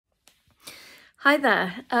Hi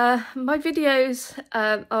there. My videos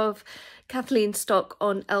of Kathleen Stock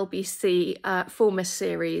on LBC Formist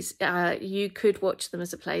series, you could watch them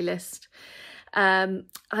as a playlist.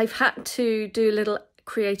 I've had to do a little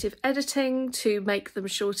creative editing to make them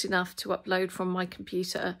short enough to upload from my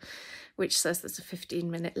computer, which says there's a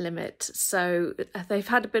 15-minute limit. So they've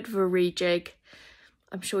had a bit of a rejig.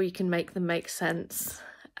 I'm sure you can make them make sense.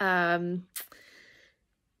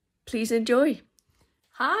 Please enjoy.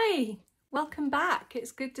 Hi. Welcome back.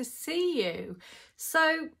 It's good to see you.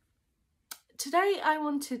 So today I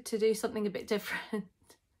wanted to do something a bit different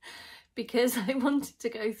because I wanted to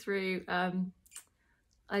go through,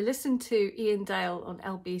 I listened to Iain Dale on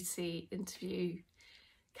LBC interview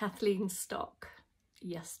Kathleen Stock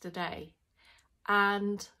yesterday,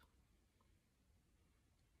 and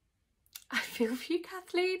I feel for you,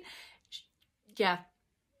 Kathleen. Yeah,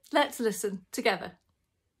 let's listen together.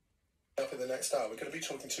 Up in the next hour, we're going to be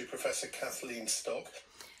talking to Professor Kathleen Stock.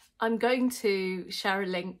 I'm going to share a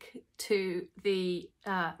link to the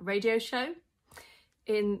radio show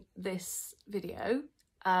in this video.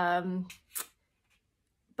 But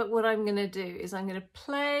what I'm going to do is I'm going to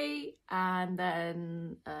play and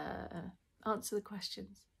then answer the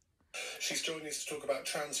questions. She's joining us to talk about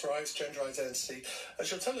trans rights, gender identity, and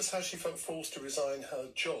she'll tell us how she felt forced to resign her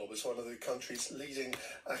job as one of the country's leading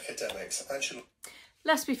academics. And she'll...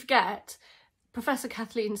 Lest we forget, Professor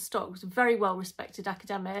Kathleen Stock was a very well-respected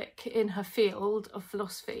academic in her field of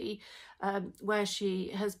philosophy, where she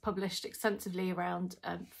has published extensively around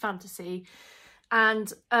fantasy.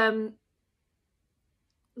 And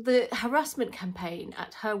the harassment campaign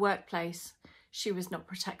at her workplace, she was not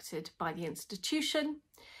protected by the institution.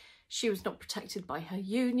 She was not protected by her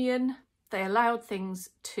union. They allowed things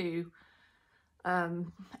to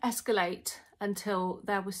escalate until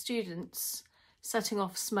there were students setting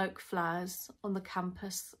off smoke flares on the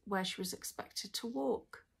campus where she was expected to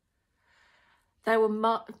walk. They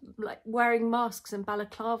were wearing masks and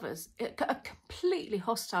balaclavas, a completely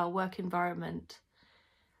hostile work environment.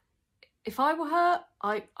 If I were her,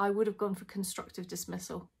 I would have gone for constructive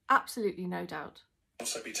dismissal. Absolutely, no doubt.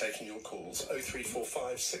 Also be taking your calls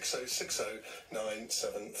 0345 6060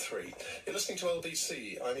 973. You're listening to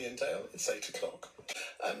LBC. I'm Iain Dale. It's 8 o'clock.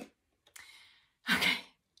 Okay.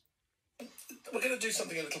 We're going to do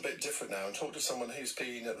something a little bit different now and talk to someone who's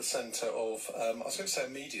been at the centre of, I was going to say a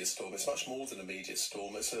media storm. It's much more than a media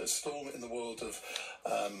storm. It's a storm in the world of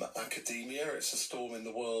academia. It's a storm in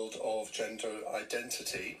the world of gender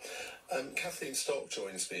identity. Kathleen Stock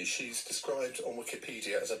joins me. She's described on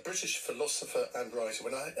Wikipedia as a British philosopher and writer.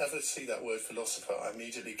 When I ever see that word philosopher, I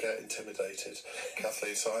immediately get intimidated,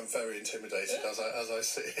 Kathleen, so I'm very intimidated as I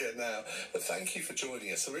sit here now. But thank you for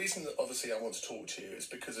joining us. The reason that obviously I want to talk to you is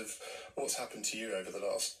because of what's happened to you over the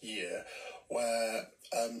last year, where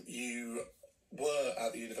you were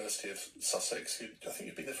at the University of Sussex. I think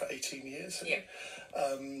you've been there for 18 years. Yeah.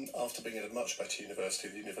 After being at a much better university,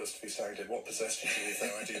 the University of East Anglia. What possessed you to leave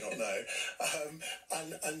there, I do not know.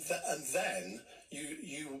 And then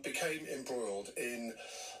you became embroiled in,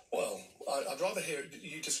 well, I'd rather hear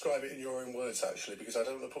you describe it in your own words, actually, because I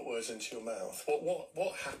don't want to put words into your mouth.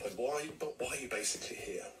 What happened? Why are you basically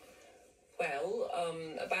here? Well,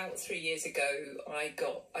 about 3 years ago, I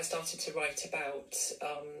started to write about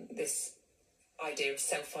this idea of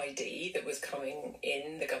self-ID that was coming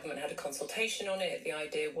in. The government had a consultation on it. The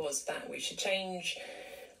idea was that we should change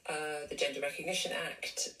the Gender Recognition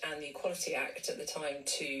Act and the Equality Act at the time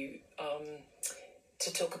to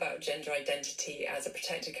talk about gender identity as a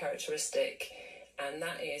protected characteristic. And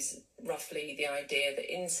that is roughly the idea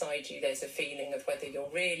that inside you there's a feeling of whether you're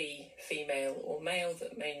really female or male,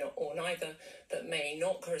 that may not, or neither, that may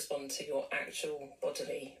not correspond to your actual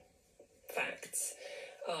bodily facts.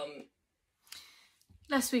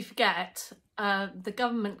 Lest we forget, the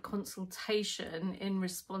government consultation in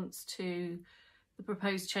response to the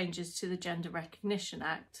proposed changes to the Gender Recognition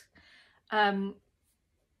Act, the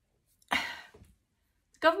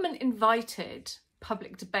government invited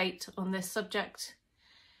public debate on this subject.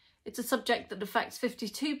 It's a subject that affects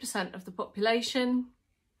 52% of the population.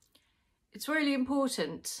 It's really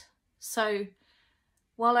important. So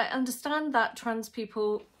while I understand that trans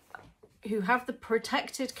people who have the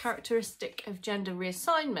protected characteristic of gender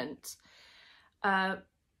reassignment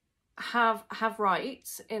have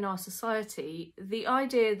rights in our society, the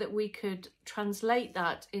idea that we could translate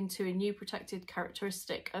that into a new protected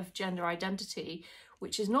characteristic of gender identity,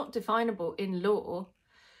 which is not definable in law,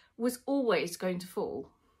 was always going to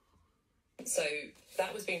fall. So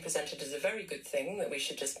that was being presented as a very good thing, that we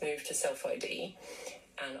should just move to self-ID.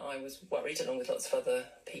 And I was worried, along with lots of other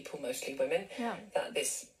people, mostly women, that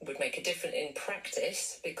this would make a difference in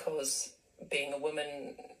practice, because being a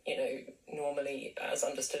woman, you know, normally as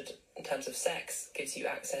understood in terms of sex, gives you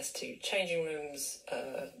access to changing rooms,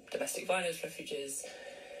 domestic violence refuges,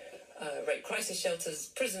 rape crisis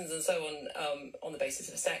shelters, prisons and so on the basis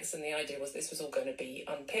of sex. And the idea was this was all going to be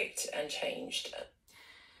unpicked and changed.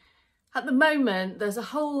 At the moment, there's a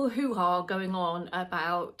whole hoo-ha going on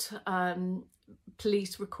about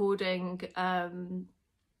police recording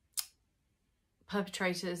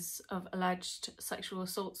perpetrators of alleged sexual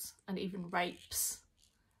assaults and even rapes.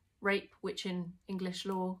 Rape, which in English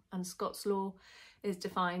law and Scots law is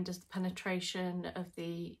defined as the penetration of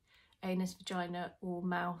the anus, vagina or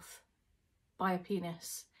mouth by a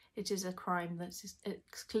penis. It is a crime that's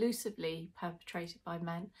exclusively perpetrated by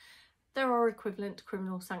men. There are equivalent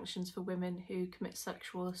criminal sanctions for women who commit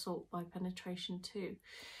sexual assault by penetration too.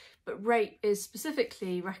 But rape is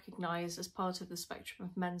specifically recognised as part of the spectrum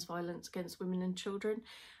of men's violence against women and children.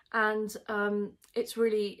 And it's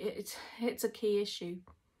a key issue.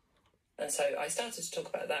 And so I started to talk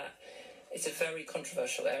about that. It's a very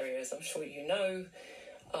controversial area, as I'm sure you know.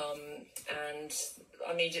 And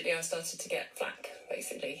immediately I started to get flack,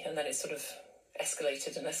 basically. And then it sort of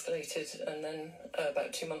escalated. And then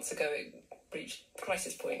about 2 months ago, it reached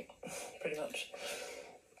crisis point, pretty much.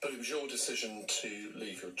 But it was your decision to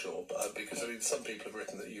leave your job, because I mean, some people have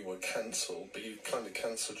written that you were cancelled, but you kind of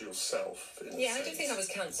cancelled yourself. Yeah, I don't think I was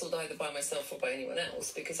cancelled either by myself or by anyone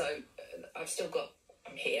else, because I've still got,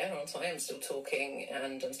 I'm here, aren't I? I'm still talking,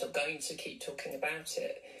 and I'm still going to keep talking about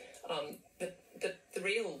it. The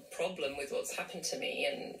real problem with what's happened to me,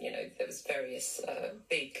 and you know, there was various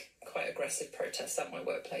big, quite aggressive protests at my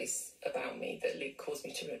workplace about me that caused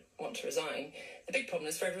me to want to resign. The big problem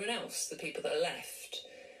is for everyone else, the people that are left.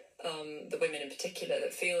 The women in particular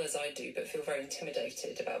that feel as I do, but feel very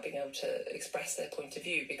intimidated about being able to express their point of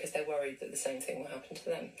view because they're worried that the same thing will happen to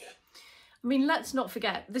them. I mean, let's not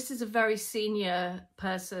forget, this is a very senior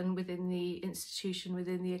person within the institution,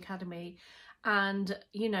 within the academy. And,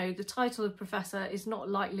 you know, the title of professor is not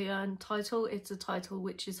a lightly earned title. It's a title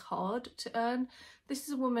which is hard to earn. This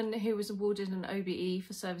is a woman who was awarded an OBE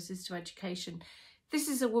for services to education. This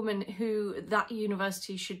is a woman who that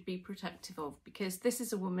university should be protective of, because this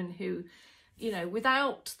is a woman who, you know,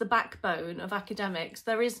 without the backbone of academics,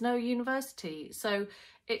 there is no university. So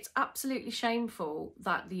it's absolutely shameful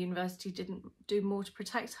that the university didn't do more to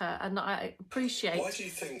protect her. And I appreciate... Why do you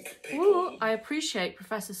think people... I appreciate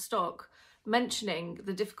Professor Stock mentioning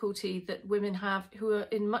the difficulty that women have who are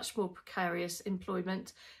in much more precarious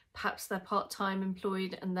employment. Perhaps they're part-time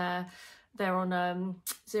employed and they're on a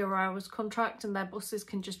 0 hours contract and their bosses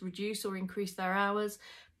can just reduce or increase their hours.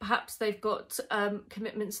 Perhaps they've got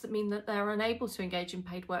commitments that mean that they're unable to engage in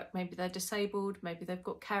paid work. Maybe they're disabled, maybe they've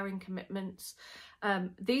got caring commitments.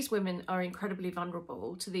 These women are incredibly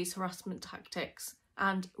vulnerable to these harassment tactics,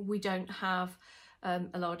 and we don't have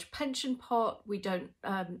a large pension pot. We don't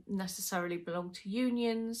necessarily belong to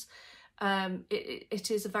unions. It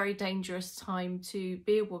is a very dangerous time to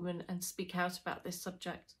be a woman and speak out about this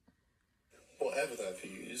subject. Whatever their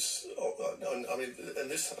views, I mean,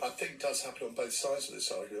 and this I think does happen on both sides of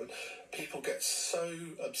this argument, people get so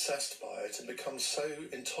obsessed by it and become so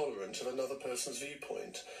intolerant of another person's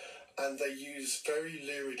viewpoint, and they use very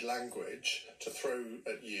lurid language to throw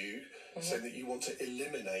at you, saying that you want to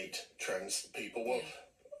eliminate trans people. Well,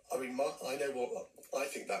 I mean, I know what I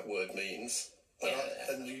think that word means.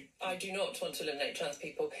 I do not want to eliminate trans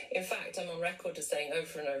people. In fact, I'm on record as saying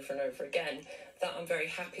over and over and over again that I'm very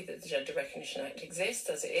happy that the Gender Recognition Act exists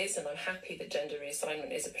as it is, and I'm happy that gender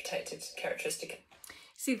reassignment is a protected characteristic.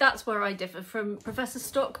 See, that's where I differ from Professor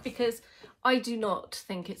Stock, because I do not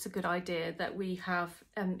think it's a good idea that we have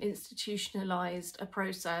institutionalised a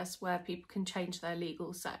process where people can change their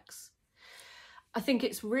legal sex. I think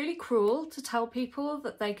it's really cruel to tell people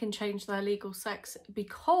that they can change their legal sex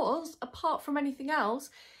because, apart from anything else,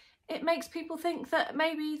 it makes people think that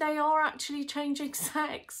maybe they are actually changing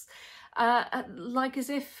sex. Like as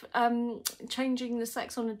if changing the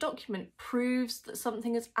sex on a document proves that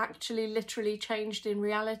something has actually literally changed in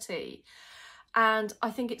reality. And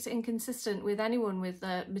I think it's inconsistent with anyone with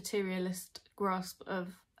a materialist grasp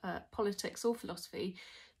of politics or philosophy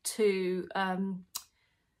to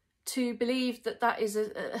believe that that is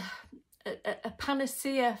a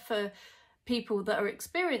panacea for people that are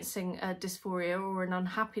experiencing a dysphoria or an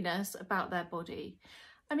unhappiness about their body.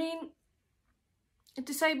 I mean,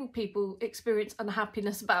 disabled people experience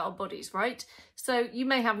unhappiness about our bodies, right? So you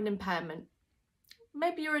may have an impairment.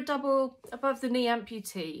 Maybe you're a double above the knee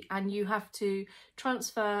amputee and you have to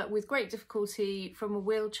transfer with great difficulty from a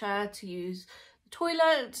wheelchair to use the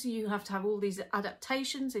toilet. You have to have all these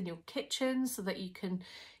adaptations in your kitchen so that you can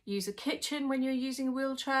use a kitchen when you're using a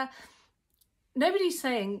wheelchair. nobody's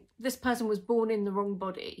saying this person was born in the wrong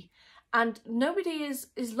body, and nobody is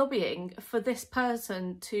lobbying for this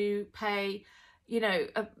person to pay, you know,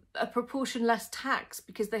 a proportion less tax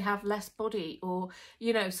because they have less body, or,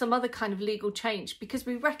 you know, some other kind of legal change, because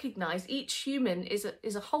we recognise each human is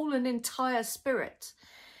a whole and entire spirit,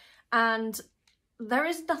 and there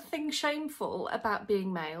is nothing shameful about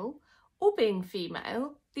being male or being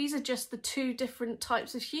female. These are just the two different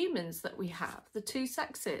types of humans that we have, the two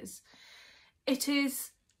sexes. It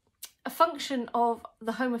is a function of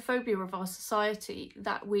the homophobia of our society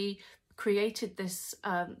that we created this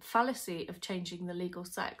fallacy of changing the legal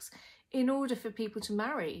sex in order for people to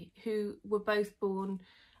marry who were both born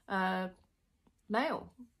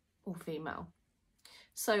male or female.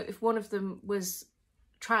 So if one of them was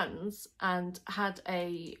trans and had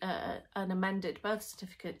an amended birth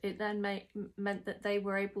certificate, it then meant that they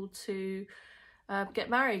were able to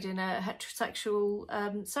get married in a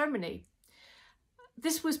heterosexual ceremony.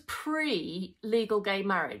 This was pre-legal gay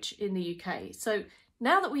marriage in the UK. So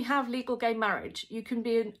now that we have legal gay marriage, you can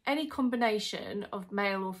be in any combination of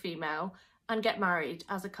male or female and get married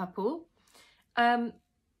as a couple. Isn't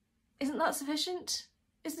that sufficient?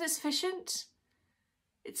 Isn't it sufficient?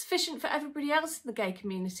 It's sufficient for everybody else in the gay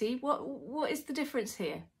community. What is the difference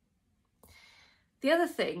here? The other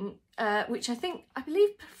thing, which I believe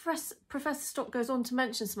Professor Stock goes on to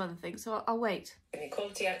mention some other things, so I'll wait. The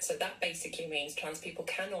Equality Act, so that basically means trans people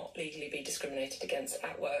cannot legally be discriminated against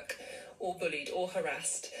at work, or bullied or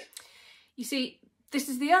harassed. You see, this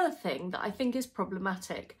is the other thing that I think is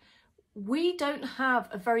problematic. We don't have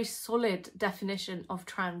a very solid definition of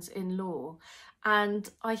trans in law. And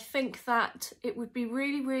I think that it would be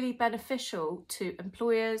really, really beneficial to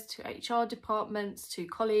employers, to HR departments, to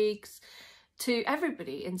colleagues, to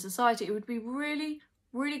everybody in society. It would be really,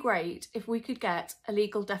 really great if we could get a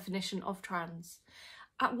legal definition of trans.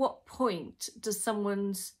 At what point does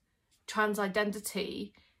someone's trans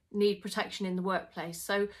identity need protection in the workplace?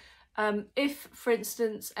 So if, for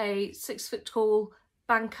instance, a 6 foot tall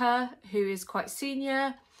banker who is quite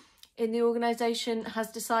senior in the organisation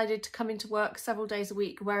has decided to come into work several days a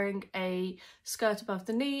week wearing a skirt above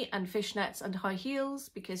the knee and fishnets and high heels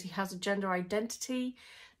because he has a gender identity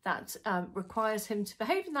that requires him to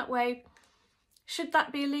behave in that way, should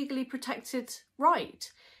that be a legally protected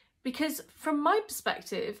right? Because from my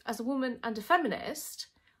perspective as a woman and a feminist,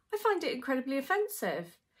 I find it incredibly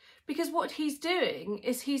offensive, because what he's doing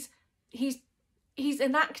is he's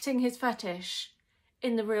enacting his fetish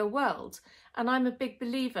in the real world. And I'm a big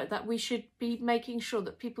believer that we should be making sure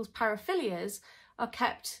that people's paraphilias are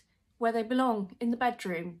kept where they belong, in the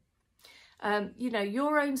bedroom. You know,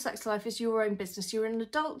 your own sex life is your own business. You're an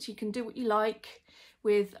adult, you can do what you like,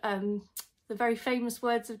 with the very famous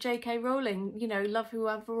words of J.K. Rowling, you know, love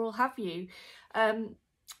whoever will have you.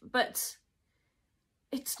 But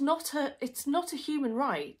it's not a human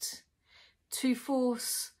right to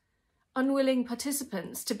force unwilling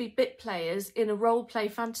participants to be bit players in a role play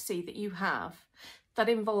fantasy that you have that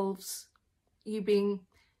involves you being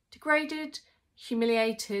degraded,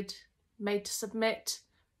 humiliated, made to submit,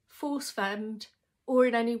 force femmed, or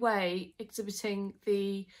in any way exhibiting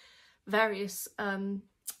the various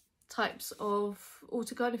types of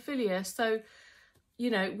autogynephilia. So,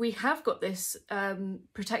 you know, we have got this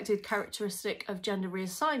protected characteristic of gender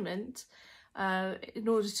reassignment in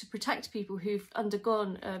order to protect people who've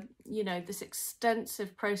undergone, you know, this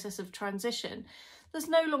extensive process of transition. There's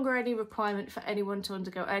no longer any requirement for anyone to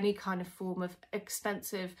undergo any kind of form of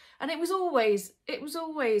extensive, and it was always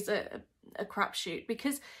a crapshoot,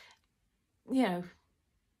 because, you know,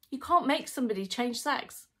 you can't make somebody change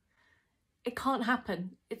sex. It can't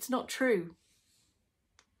happen. It's not true.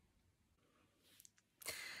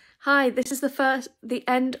 Hi, this is the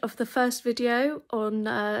end of the first video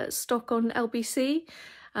on Stock on LBC.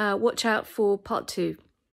 Watch out for part 2.